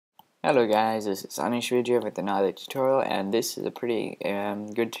Hello guys, this is Anish video with another tutorial, and this is a pretty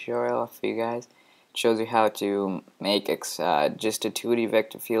good tutorial for you guys. It shows you how to make just a 2D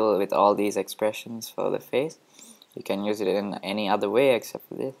vector field with all these expressions for the face. You can use it in any other way except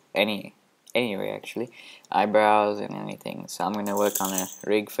for this, any way actually, eyebrows and anything. So I'm gonna work on a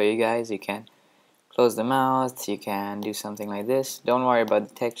rig for you guys. You can close the mouth, you can do something like this. Don't worry about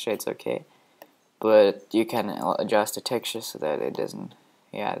the texture, it's okay, but you can adjust the texture so that it doesn't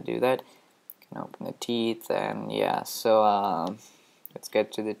do that. You can open the teeth, and let's get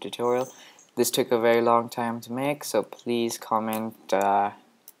to the tutorial. This took a very long time to make, so please comment,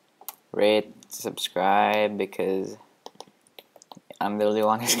 rate, subscribe, because I'm the only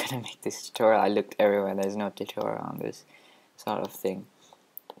one who's gonna make this tutorial. I looked everywhere, there's no tutorial on this sort of thing,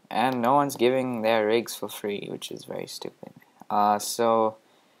 and no one's giving their rigs for free, which is very stupid. So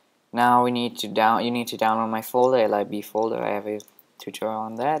now you need to download my folder, LIB folder. I have a tutorial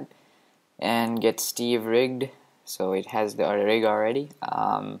on that, and get Steve rigged, so it has the rig already.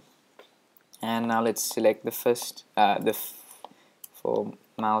 And now let's select the first four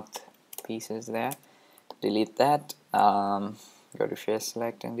mouth pieces there, delete that, go to face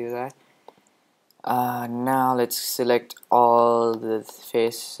select and do that. Now let's select all the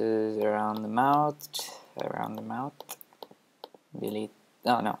faces around the mouth, delete,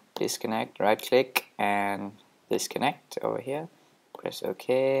 disconnect, right click and disconnect over here, press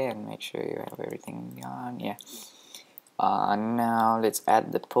OK and make sure you have everything on. Now let's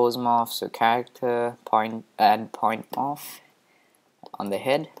add the pose morph, so character, add point morph on the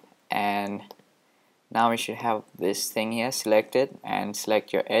head, and now we should have this thing here selected, and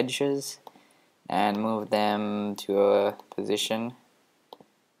select your edges and move them to a position.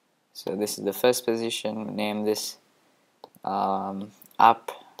 So this is the first position. Name this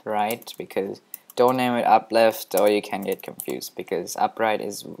up right, because don't name it up left or you can get confused, because upright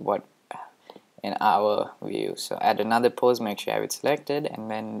is what in our view. So add another pose, make sure you have it selected,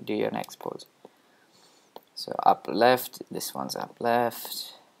 and then do your next pose. So up left, this one's up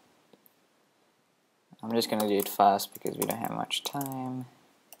left. I'm just gonna do it fast because we don't have much time.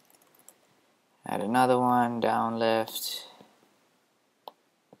 Add another one, down left.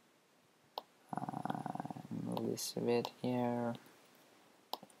 Move this a bit here.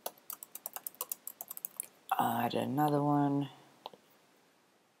 Add another one.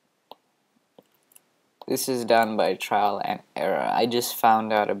 This is done by trial and error. I just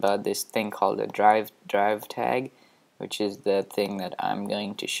found out about this thing called a drive tag, which is the thing that I'm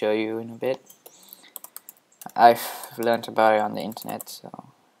going to show you in a bit. I've learned about it on the internet,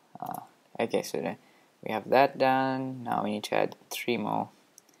 so okay, so then we have that done. Now we need to add four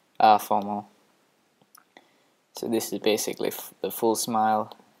more. So this is basically the full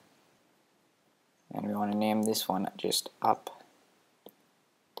smile, and we want to name this one just up.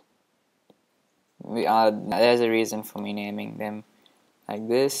 There's a reason for me naming them like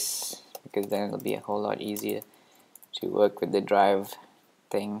this, because then it'll be a whole lot easier to work with the drive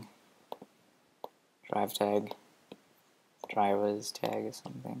tag, driver's tag or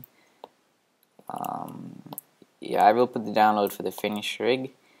something. I will put the download for the finish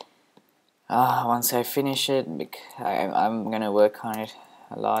rig. Once I finish it, I'm gonna work on it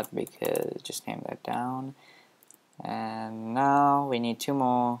a lot, because just name that down. And now we need two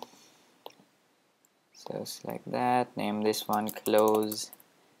more. So select that, name this one close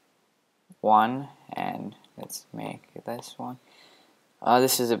 1, and let's make this one.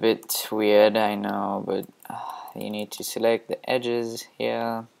 This is a bit weird, I know, but you need to select the edges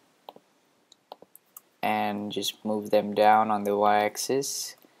here and just move them down on the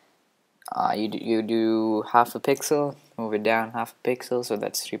y-axis. You do half a pixel, move it down half a pixel, so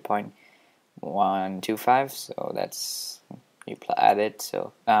that's 3.125. so that's, you add it,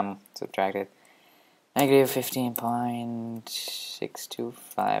 so subtract it, negative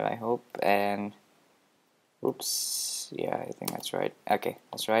 15.625, I hope, and oops, yeah, I think that's right. Okay,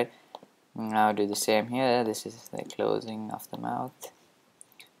 that's right. Now do the same here. This is the closing of the mouth,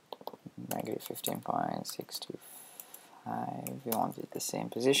 negative 15.625. we want it the same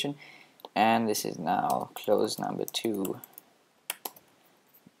position, and this is now close number 2,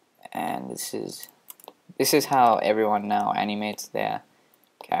 and this is how everyone now animates their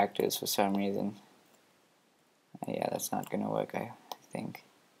characters for some reason. Yeah, that's not gonna work, I think.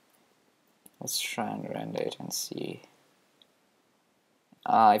 Let's try and render it and see.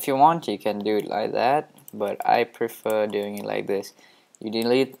 If you want, you can do it like that, but I prefer doing it like this. You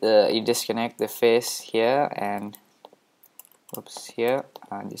disconnect the face here and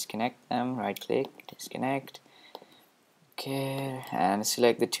disconnect them, right click, disconnect. Okay, and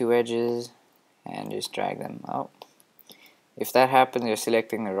select the two edges and just drag them out. If that happens, you're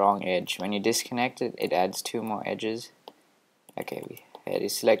selecting the wrong edge. When you disconnect it, it adds 2 more edges. Okay, we had to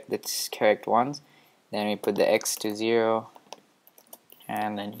select the correct ones. Then we put the X to 0,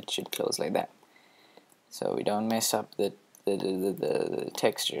 and then it should close like that. So we don't mess up the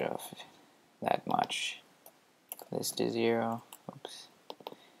texture of that much. This to 0. Oops.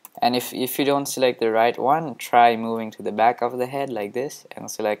 And if you don't select the right one, try moving to the back of the head like this and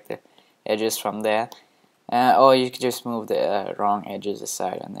select the edges from there. Or you could just move the wrong edges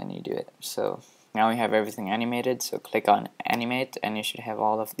aside and then you do it. So now we have everything animated, so click on animate and you should have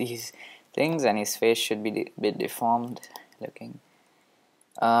all of these things, and his face should be a bit deformed looking.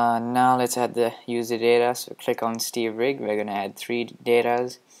 Now let's add the user data. So click on Steve Rig. We're going to add 3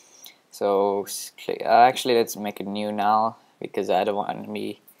 datas. So actually let's make a new null, because I don't want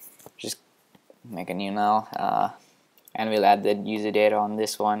to just make a new null, and we'll add the user data on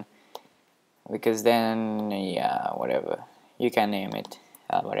this one, because then, yeah, whatever, you can name it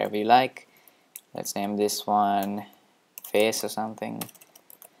whatever you like. Let's name this one face or something.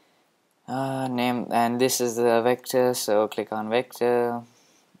 And this is the vector, so click on vector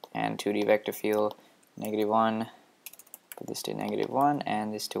and 2D vector field -1, put this to -1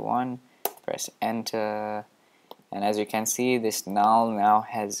 and this to 1, press enter, and as you can see, this null now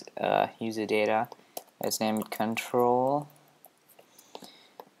has user data. Let's name it control.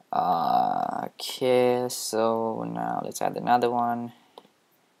 Okay, so now let's add another one.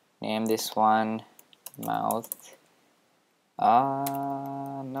 Name this one mouth.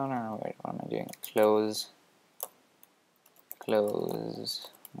 No, wait, what am I doing? Close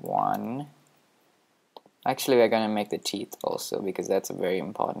 1. Actually, we're gonna make the teeth also, because that's a very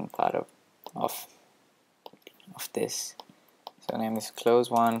important part of this. So name this close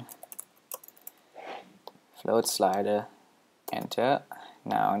 1, float slider, enter.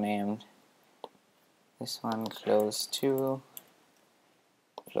 Now name this one close 2,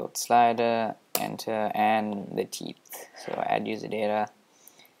 float slider, enter, and the teeth. So add user data.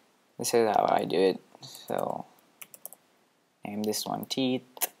 This is how I do it. So name this one teeth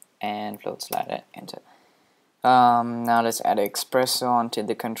and float slider, enter. Now let's add Espresso onto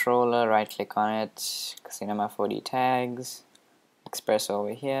the controller. Right click on it, Cinema 4D tags, Espresso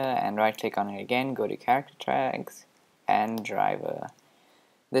over here, and right click on it again, go to character tags and driver.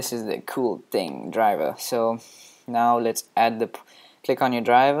 This is the cool thing, driver. So now let's add click on your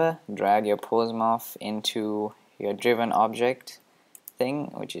driver, drag your pose morph into your driven object thing,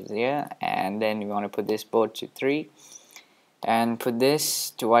 which is here, and then you want to put this both to 3, and put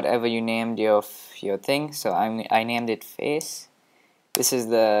this to whatever you named your thing. So I named it face. This is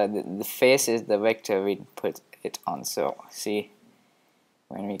the face is the vector we put it on. So see,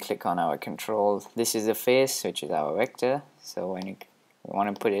 when we click on our control, this is the face, which is our vector. So when we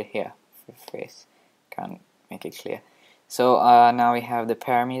want to put it here for face, can't make it clear. So now we have the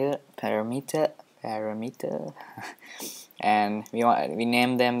parameter, and we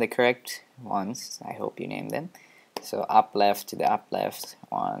name them the correct ones. I hope you name them. So up left to the up left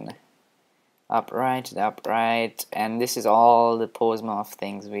one, up right to the up right, and this is all the pose morph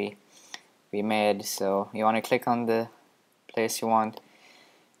things we made. So you want to click on the place you want.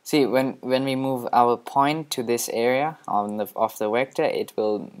 See, when we move our point to this area of the vector, it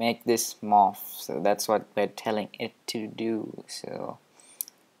will make this morph. So that's what we're telling it to do. So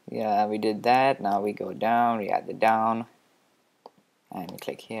yeah, we did that. Now we go down, we add the down, and we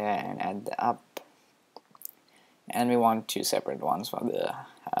click here and add the up. And we want 2 separate ones for the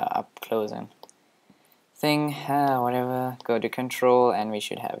up closing thing, whatever. Go to control and we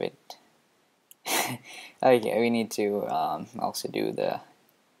should have it. Okay, we need to also do the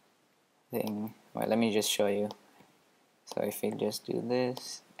thing. Well, let me just show you. So if we just do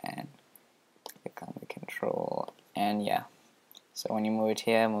this and click on the control, and yeah, so when you move it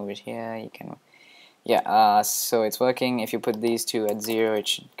here, you can, yeah, so it's working. If you put these 2 at 0, it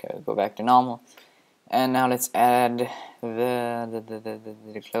should go back to normal. And now let's add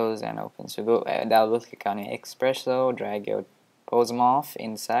the close and open. So go double click on your Espresso, drag your pose morph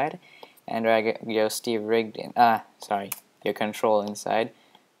inside, and drag your Steve rigged in. Your control inside,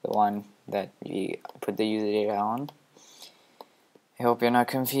 the one that we put the user data on. I hope you're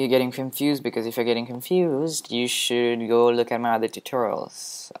not getting confused, because if you're getting confused, you should go look at my other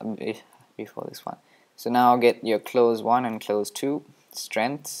tutorials before this one. So now get your close 1 and close 2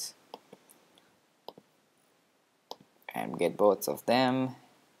 strengths, and get both of them.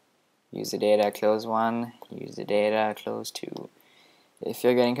 Use the data close 1, use the data close 2. If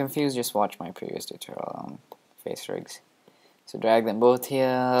you're getting confused, just watch my previous tutorial on face rigs. So drag them both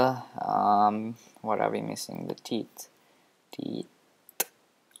here. What are we missing? The teeth.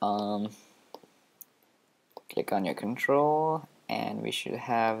 click on your control, and we should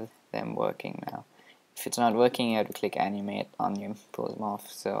have them working now. If it's not working, you have to click animate on your pose morph.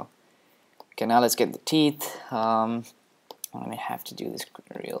 So okay, now let's get the teeth. I'm gonna have to do this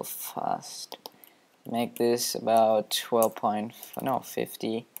real fast. Make this about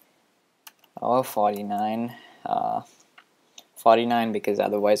 50 or 49. 49 because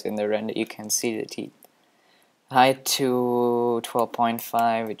otherwise in the render you can see the teeth. Height to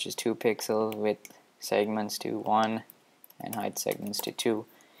 12.5, which is 2 pixels, width segments to 1, and height segments to 2,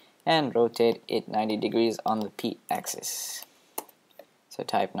 and rotate it 90 degrees on the P axis. So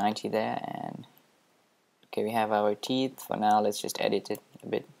type 90 there, and okay, we have our teeth. For now, let's just edit it a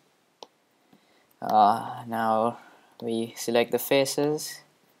bit. Now we select the faces.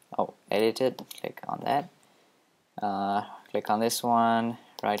 Oh, edit it, click on that. Click on this one,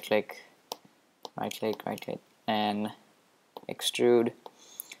 right click, and extrude.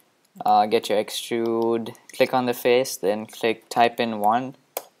 Get your extrude, click on the face, then type in 1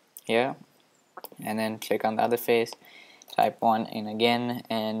 here, and then click on the other face, type 1 in again,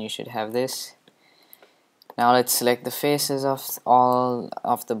 and you should have this. Now let's select the faces of all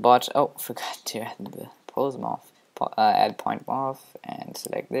of the bot. Oh, forgot to add the pose morph. Add point morph and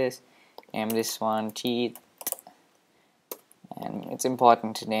select this. Name this one teeth. And it's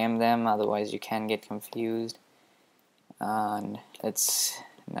important to name them, otherwise you can get confused. And let's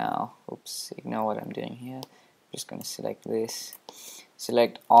now, oops, ignore what I'm doing here. I'm just going to select this.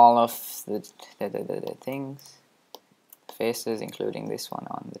 Select all of the things, faces, including this one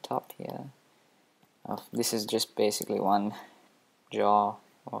on the top here. This is just basically one jaw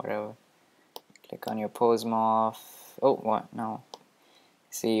or whatever. Click on your pose morph. Oh, what? No.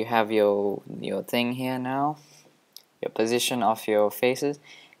 See, you have your thing here now. Your position of your faces.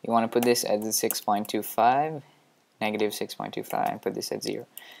 You want to put this at the 6.25, negative 6.25, and put this at 0.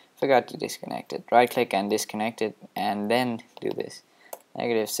 Forgot to disconnect it. Right click and disconnect it, and then do this.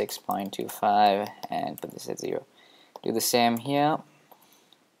 Negative 6.25 and put this at 0. Do the same here.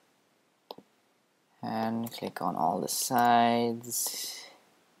 And click on all the sides.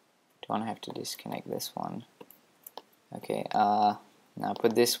 Don't have to disconnect this one. Okay, now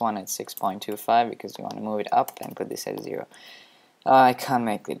put this one at 6.25 because you want to move it up, and put this at 0. I can't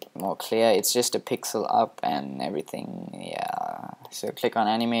make it more clear. It's just a pixel up and everything. Yeah. So click on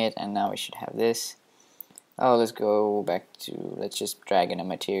animate, and now we should have this. Oh, let's go back to, let's just drag in a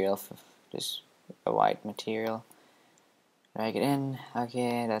material, just a white material. Drag it in.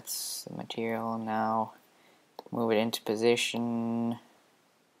 Okay, that's the material. Now move it into position,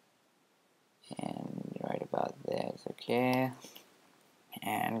 and right about there is okay.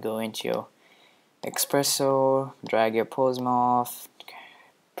 And go into your espresso, drag your pose morph,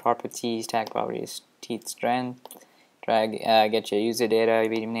 properties, tag properties, teeth strength, drag, get your user data,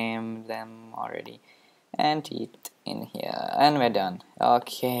 we named them already, and teeth in here, and we're done.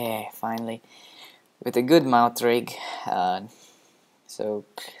 Okay, finally, with a good mouth rig. So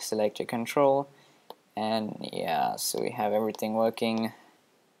select your control, and yeah, so we have everything working,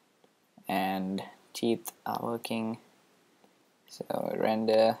 and teeth are working. So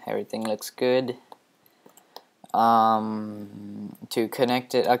render, everything looks good. To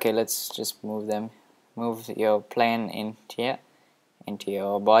connect it, okay, let's just move them. Move your plane into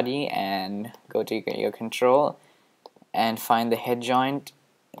your body, and go to your control and find the head joint,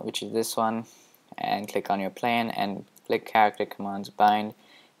 which is this one, and click on your plane and click character commands bind.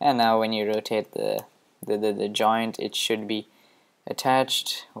 And now when you rotate the joint, it should be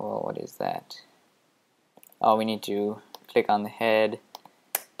attached. Well, what is that? Oh, we need to click on the head,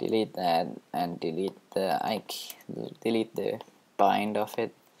 delete that, and delete the bind of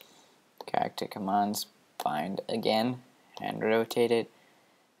it. Character commands bind again, and rotate it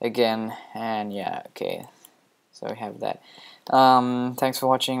again, and yeah, okay. So we have that. Thanks for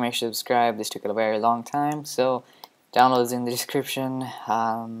watching. Make sure to subscribe. This took a very long time, so downloads in the description.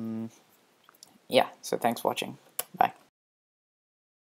 Yeah, so thanks for watching. Bye.